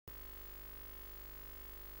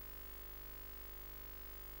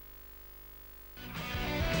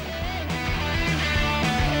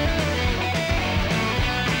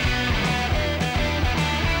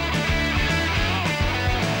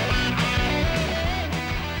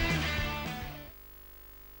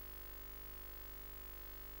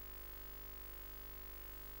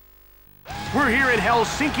We're here in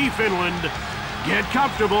Helsinki, Finland. Get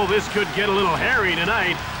comfortable, this could get a little hairy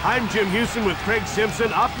tonight. I'm Jim Houston with Craig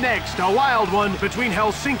Simpson. Up next, a wild one between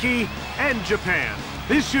Helsinki and Japan.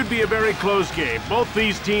 This should be a very close game. Both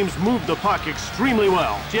these teams move the puck extremely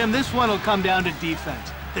well. Jim, this one will come down to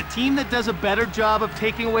defense. The team that does a better job of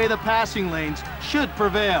taking away the passing lanes should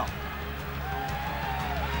prevail.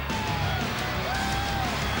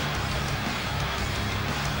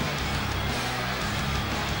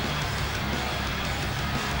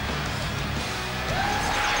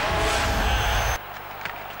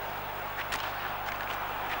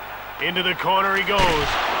 Into the corner he goes.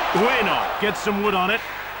 Bueno gets some wood on it.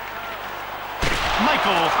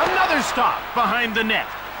 Michael, another stop behind the net.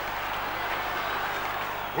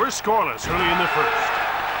 We're scoreless early in the first.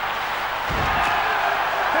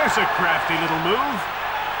 There's a crafty little move.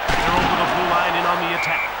 They're over the blue line and on the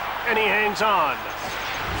attack. And he hangs on.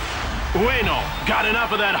 Bueno got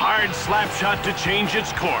enough of that hard slap shot to change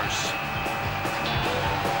its course.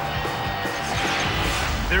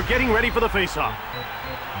 They're getting ready for the face-off.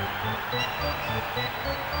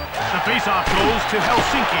 The face-off goes to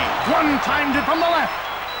Helsinki. One-timed it from the left.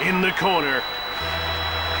 In the corner.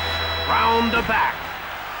 Round the back.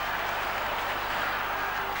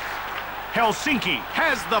 Helsinki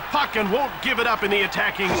has the puck and won't give it up in the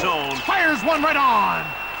attacking zone. Fires one right on.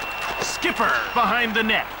 Skipper behind the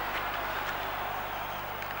net.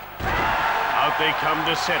 Out they come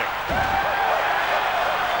to center.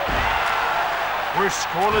 We're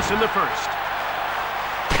scoreless in the first.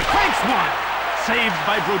 Cranks one. Saved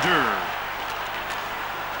by Brodeur.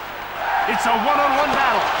 It's a one-on-one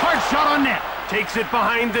battle. Hard shot on net. Takes it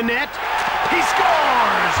behind the net. He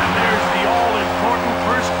scores! And there's the all-important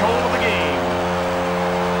first goal of the game.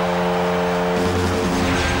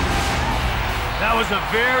 That was a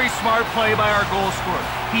very smart play by our goal scorer.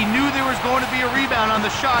 He knew there was going to be a rebound on the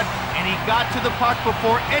shot, and he got to the puck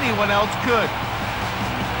before anyone else could.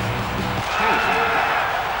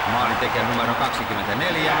 Maalintekijä numero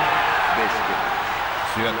 24.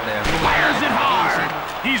 Syöttäjä fires it hard.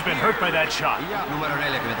 He's been hurt by that shot. Numero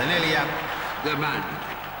 44. The man.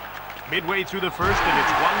 Midway through the first, and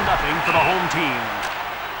it's 1-0 for the home team.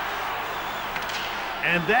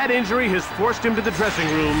 And that injury has forced him to the dressing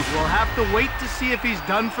room. We'll have to wait to see if he's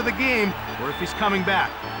done for the game or if he's coming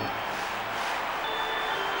back.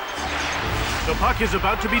 The puck is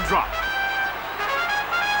about to be dropped.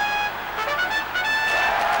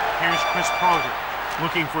 Here's Chris Pronger,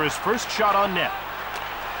 looking for his first shot on net.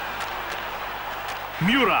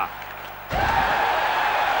 Mura.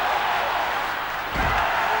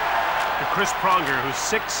 Chris Pronger, who's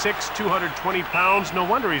 6'6", 220 pounds. No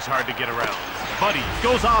wonder he's hard to get around. Buddy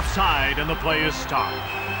goes offside, and the play is stopped.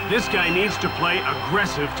 This guy needs to play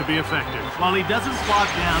aggressive to be effective. Well, he doesn't flop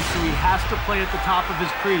down, so he has to play at the top of his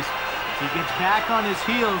crease. If he gets back on his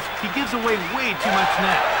heels, he gives away way too much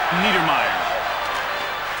net. Niedermeyer.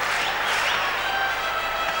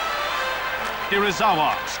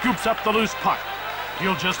 Irizawa scoops up the loose puck.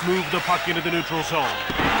 He'll just move the puck into the neutral zone.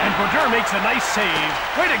 And Brodeur makes a nice save.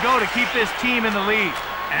 Way to go to keep this team in the lead.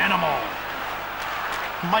 Animal.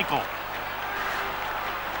 Michael.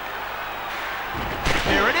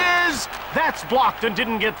 There it is! That's blocked and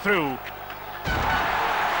didn't get through.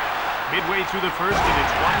 Midway through the first, and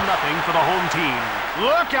it's 1-0 for the home team.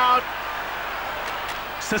 Look out!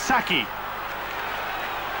 Sasaki.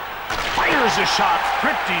 Fires a shot.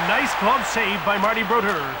 Pretty nice glove save by Marty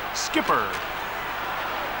Brodeur. Skipper.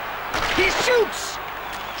 He shoots!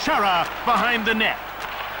 Chara behind the net.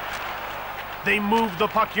 They move the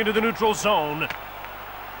puck into the neutral zone.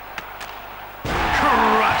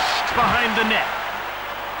 Crushed behind the net.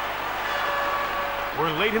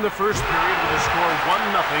 We're late in the first period with a score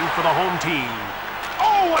 1-0 for the home team.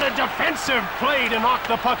 Oh, what a defensive play to knock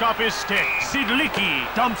the puck off his stick. Sidlicki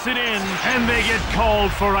dumps it in, and they get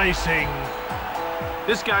called for icing.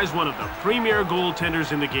 This guy's one of the premier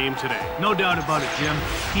goaltenders in the game today. No doubt about it, Jim.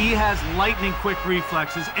 He has lightning-quick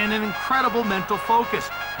reflexes and an incredible mental focus.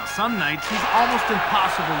 Now, some nights, he's almost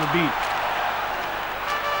impossible to beat.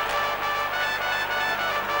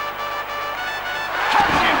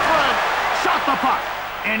 In front! Shot the puck!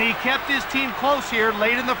 And he kept his team close here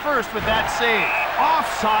late in the first with that save.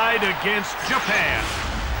 Offside against Japan.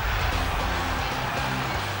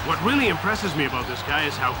 What really impresses me about this guy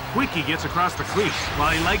is how quick he gets across the crease. Well,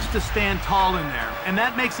 he likes to stand tall in there, and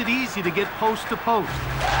that makes it easy to get post to post.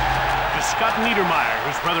 To Scott Niedermeyer,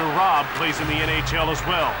 whose brother Rob plays in the NHL as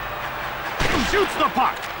well. Shoots the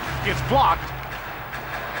puck. Gets blocked.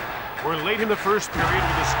 We're late in the first period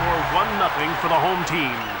with a score 1-0 for the home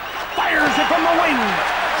team. Fires it from the wing.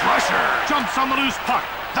 Crusher jumps on the loose puck.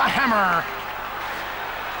 The hammer.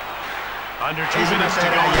 Under 2 minutes to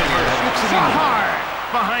go in the first. Shot hard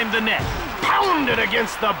behind the net. Pounded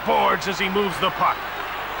against the boards as he moves the puck.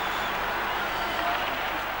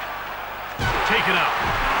 Taken out.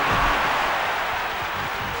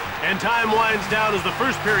 And time winds down as the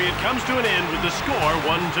first period comes to an end with the score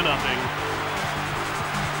 1-0.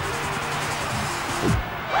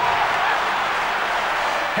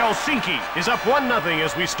 Helsinki is up 1-0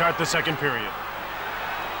 as we start the second period.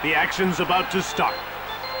 The action's about to start.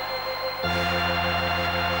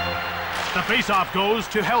 The faceoff goes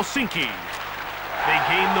to Helsinki. They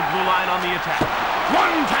gain the blue line on the attack.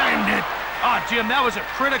 One-timed it! Oh, Jim, that was a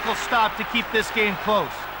critical stop to keep this game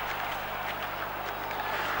close.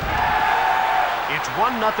 It's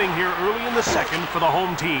 1-0 here early in the second for the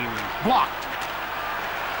home team. Blocked.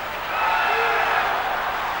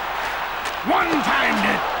 One-timed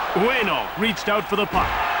it! Ueno reached out for the puck.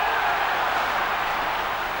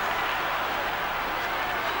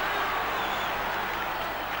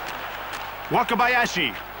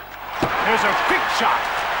 Wakabayashi. There's a quick shot.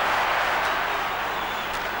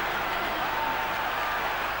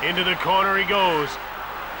 Into the corner he goes.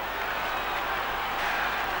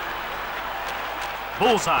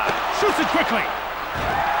 Bullseye. Shoots it quickly.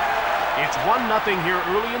 It's 1-0 here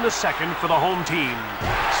early in the second for the home team.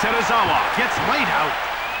 Serizawa gets laid out.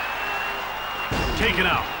 Taken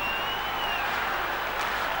out.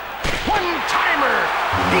 One-timer!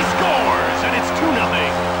 He scores, and it's 2-0.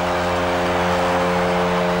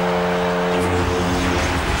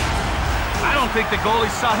 I don't think the goalie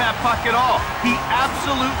saw that puck at all. He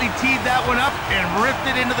absolutely teed that one up and ripped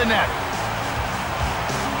it into the net.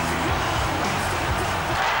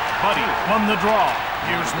 Buddy won the draw.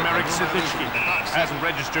 Here's Marek Sidlicky. Hasn't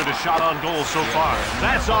registered a shot on goal so far.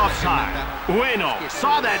 That's offside. Ueno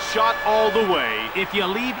saw that shot all the way. If you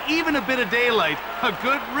leave even a bit of daylight, a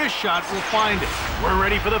good wrist shot will find it. We're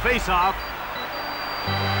ready for the faceoff.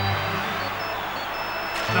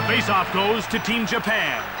 The faceoff goes to Team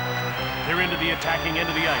Japan. They're into the attacking end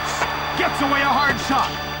of the ice. Gets away a hard shot.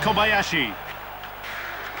 Kobayashi.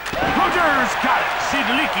 Rogers got it.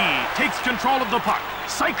 Sidlicky takes control of the puck.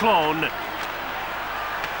 Cyclone.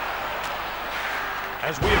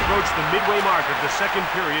 As we approach the midway mark of the second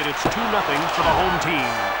period, it's 2-0 for the home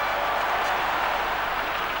team.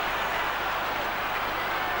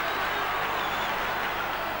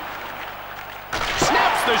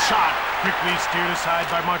 Snaps the shot. Quickly steered aside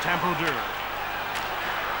by Martin Brodeur.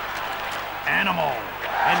 Animal.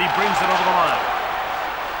 And he brings it over the line.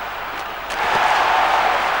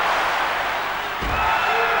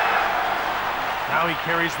 Now he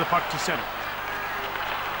carries the puck to center.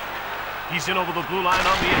 He's in over the blue line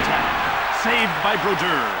on the attack. Saved by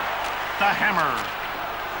Brodeur. The hammer.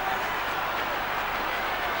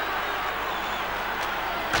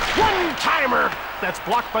 One-timer. That's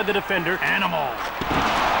blocked by the defender. Animal.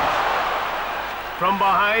 From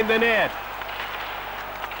behind the net.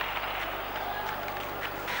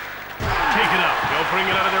 Take it up. They'll bring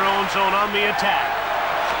it out of their own zone on the attack.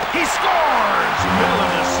 He scores! Middle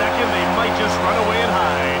of the second, they might just run away and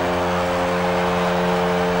hide.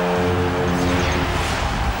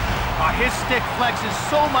 His stick flexes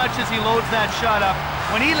so much as he loads that shot up.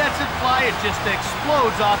 When he lets it fly, it just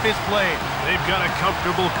explodes off his blade. They've got a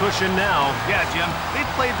comfortable cushion now. Yeah, Jim, they've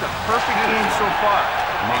played the perfect game so far.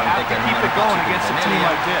 They have to keep it going against a team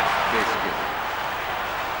like this.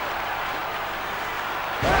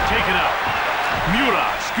 Take it out. Miura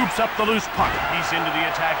scoops up the loose puck. He's into the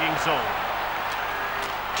attacking zone.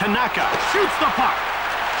 Tanaka shoots the puck.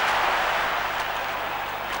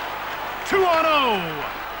 2-on-0.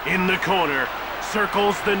 In the corner.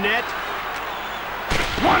 Circles the net.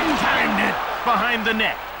 One-timed it behind the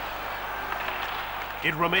net.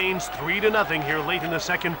 It remains 3-0 here late in the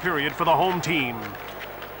second period for the home team.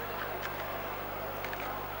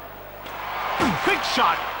 Quick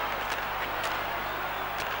shot.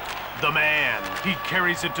 The man. He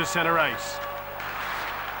carries it to center ice.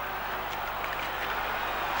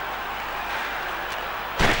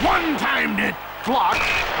 One-timed it. Blocked.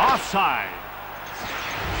 Offside.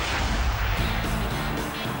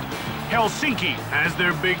 Helsinki has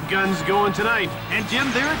their big guns going tonight. And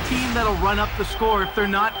Jim, they're a team that'll run up the score if they're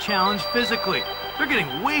not challenged physically. They're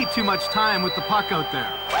getting way too much time with the puck out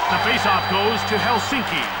there. The faceoff goes to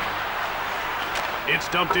Helsinki. It's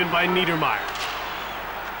dumped in by Niedermeyer.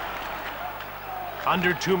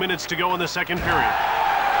 Under 2 minutes to go in the second period.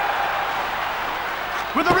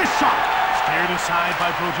 With a wrist shot. Steered aside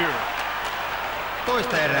by Brodeur.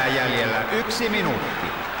 Toista erää jäljellä, 1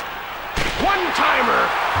 minuutti. One-timer!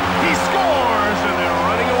 He scores! And they're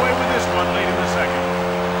running away with this one late in the second.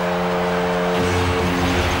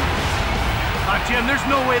 Jim, there's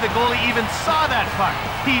There's no way the goalie even saw that puck.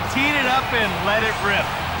 He teed it up and let it rip.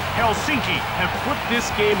 Helsinki have put this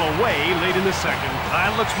game away late in the second. That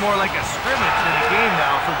looks more like a scrimmage than a game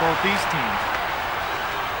now for both these teams.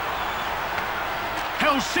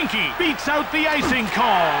 Helsinki beats out the icing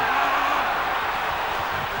call.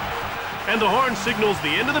 And the horn signals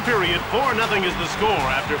the end of the period. 4-0 is the score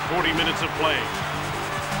after 40 minutes of play.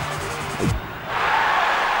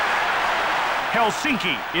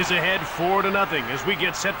 Helsinki is ahead 4-0 as we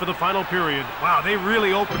get set for the final period. Wow, they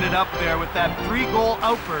really opened it up there with that 3-goal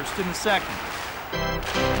outburst in the second.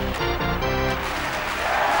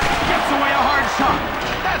 Gets away a hard shot.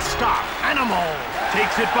 That's stopped. Animal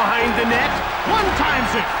takes it behind the net. One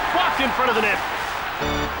times it. Blocked in front of the net.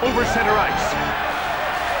 Over center ice.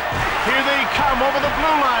 Here they come over the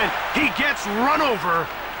blue line. He gets run over.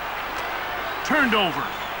 Turned over.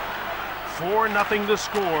 4-0 the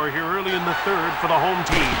score here early in the third for the home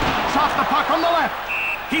team. Shot the puck on the left.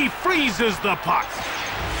 He freezes the puck.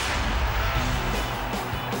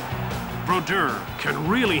 Brodeur can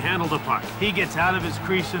really handle the puck. He gets out of his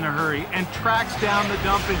crease in a hurry and tracks down the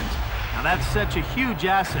dump-ins. Now that's such a huge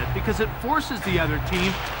asset because it forces the other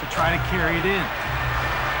team to try to carry it in.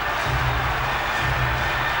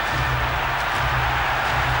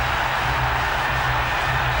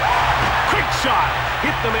 Quick shot.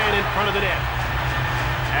 Hit the man in front of the net.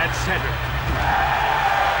 At center.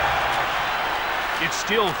 It's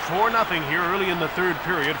still 4-0 here early in the third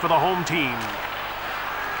period for the home team.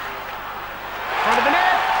 Front of the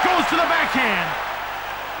net. Goes to the backhand.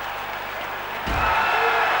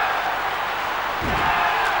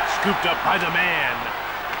 Scooped up by the man.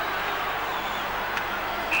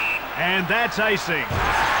 And that's icing.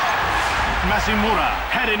 Masimura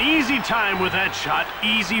had an easy time with that shot.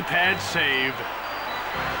 Easy pad save.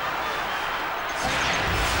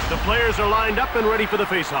 The players are lined up and ready for the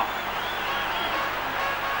face-off.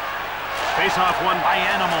 Face-off won by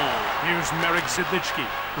Animal. Here's Marek Zidlichki,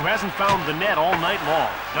 who hasn't found the net all night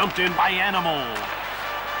long. Dumped in by Animal.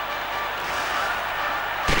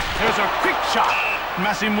 There's a quick shot.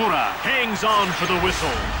 Masimura hangs on for the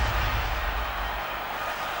whistle.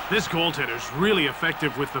 This goaltender's really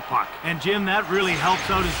effective with the puck. And Jim, that really helps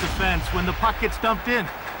out his defense when the puck gets dumped in.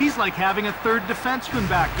 He's like having a third defenseman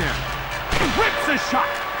back there. Rips a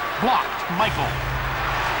shot. Blocked. Michael.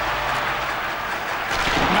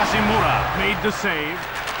 Masimura made the save.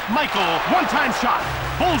 Michael, one-time shot.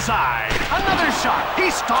 Bullseye. Another shot.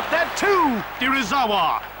 He stopped that too.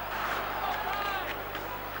 Irizawa.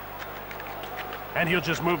 And he'll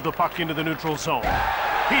just move the puck into the neutral zone.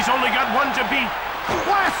 He's only got one to beat.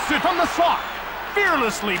 Blasts it from the slot.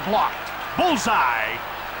 Fearlessly blocked. Bullseye.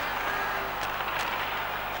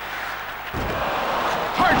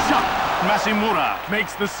 Hard shot. Masimura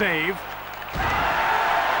makes the save.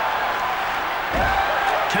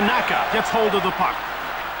 Tanaka gets hold of the puck.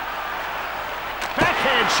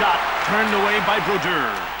 Backhand shot. Turned away by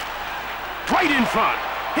Brodeur. Right in front.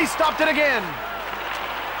 He stopped it again.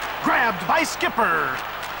 Grabbed by Skipper.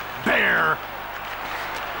 Bear.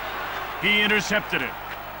 He intercepted it.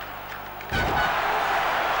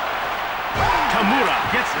 Tamura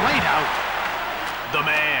gets laid out. The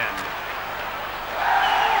man.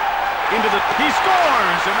 Into the... He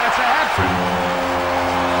scores! And that's a hat-trick.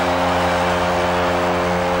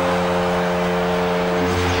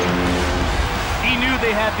 He knew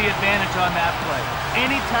they had the advantage on that play.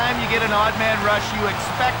 Anytime you get an odd man rush, you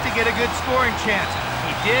expect to get a good scoring chance.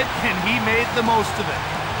 He did, and he made the most of it.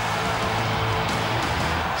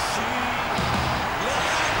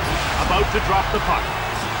 About to drop the puck.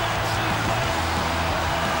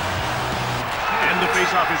 And the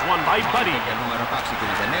faceoff is won by Buddy.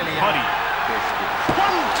 Buddy.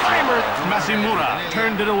 One-timer. Masimura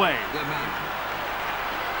turned it away.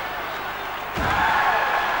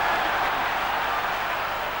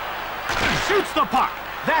 Shoots the puck.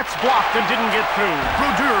 That's blocked and didn't get through.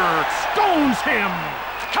 Brodeur stones him.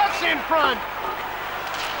 Cuts in front.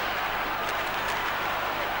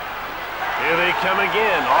 Here they come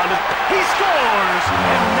again. He scores!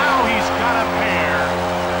 And now he's got a pair.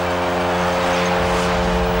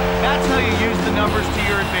 That's how you use the numbers to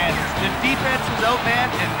your advantage. The defense was outmanned,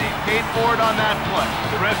 and they paid for it on that play.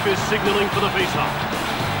 The ref is signaling for the faceoff.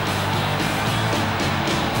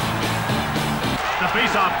 The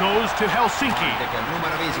faceoff goes to Helsinki.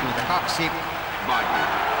 Numero 52, Buddy.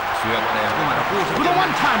 Syöttäjä numero 6. With a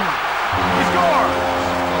one-timer. He scores!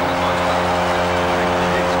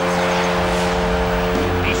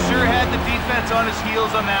 He sure had the defense on his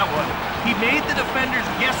heels on that one. He made the defenders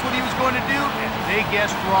guess what he was going to do, and they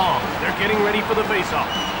guessed wrong. They're getting ready for the faceoff.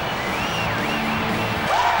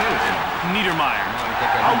 Niedermeyer.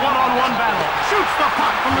 A one-on-one battle. Shoots the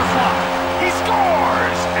puck from the slot. He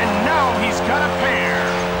scores! And now he's got a pair.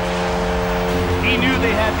 He knew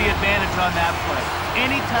they had the advantage on that play.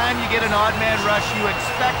 Anytime you get an odd man rush, you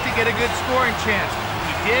expect to get a good scoring chance.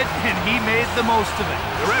 He did, and he made the most of it.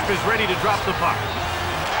 The ref is ready to drop the puck.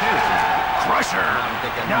 Crusher.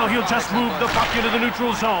 Now he'll just move the puck into the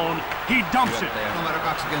neutral zone. He dumps it. Numero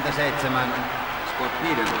 27, Scott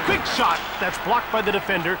Niedermeyer. Quick shot. That's blocked by the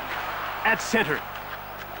defender at center.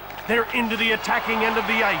 They're into the attacking end of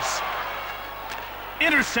the ice.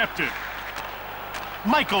 Intercepted.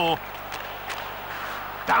 Michael.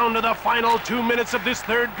 Down to the final 2 minutes of this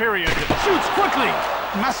third period. Shoots quickly.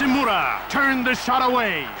 Masimura turned the shot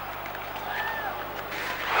away.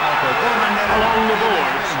 Along the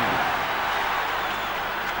boards.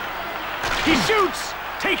 He shoots!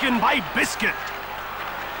 Taken by Biscuit.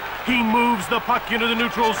 He moves the puck into the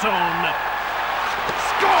neutral zone.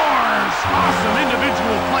 Scores! Awesome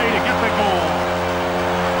individual play to get the goal.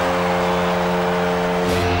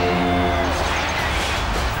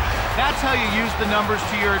 That's how you use the numbers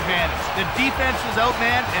to your advantage. The defense was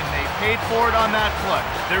outmanned, and they paid for it on that play.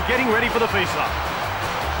 They're getting ready for the faceoff.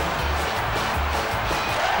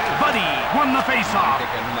 Buddy won the faceoff.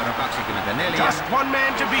 Numero 24. Just one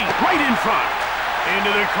man to beat. Right in front.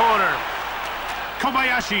 Into the corner.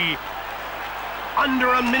 Kobayashi.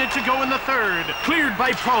 Under a minute to go in the third. Cleared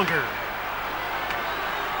by Pronger.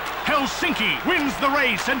 Helsinki wins the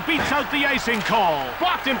race and beats out the icing call.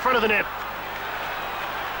 Blocked in front of the net.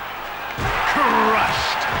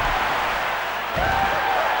 Crushed.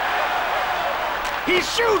 He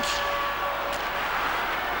shoots.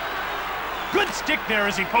 Good stick there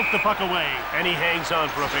as he poked the puck away. And he hangs on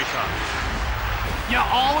for a faceoff. You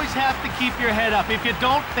always have to keep your head up. If you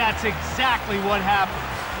don't, that's exactly what happens.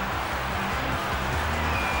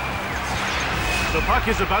 The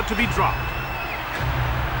puck is about to be dropped.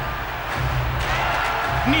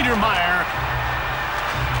 Niedermeyer.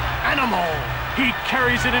 Animal. He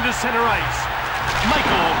carries it into center ice.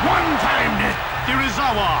 Michael one-timed it.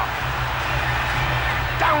 Irizawa.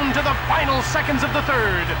 Down to the final seconds of the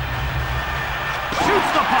third.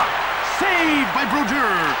 Shoots the puck. Saved by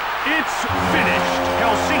Brodeur. It's finished.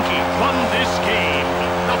 Helsinki won this game.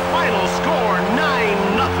 The final score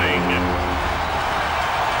 9-0.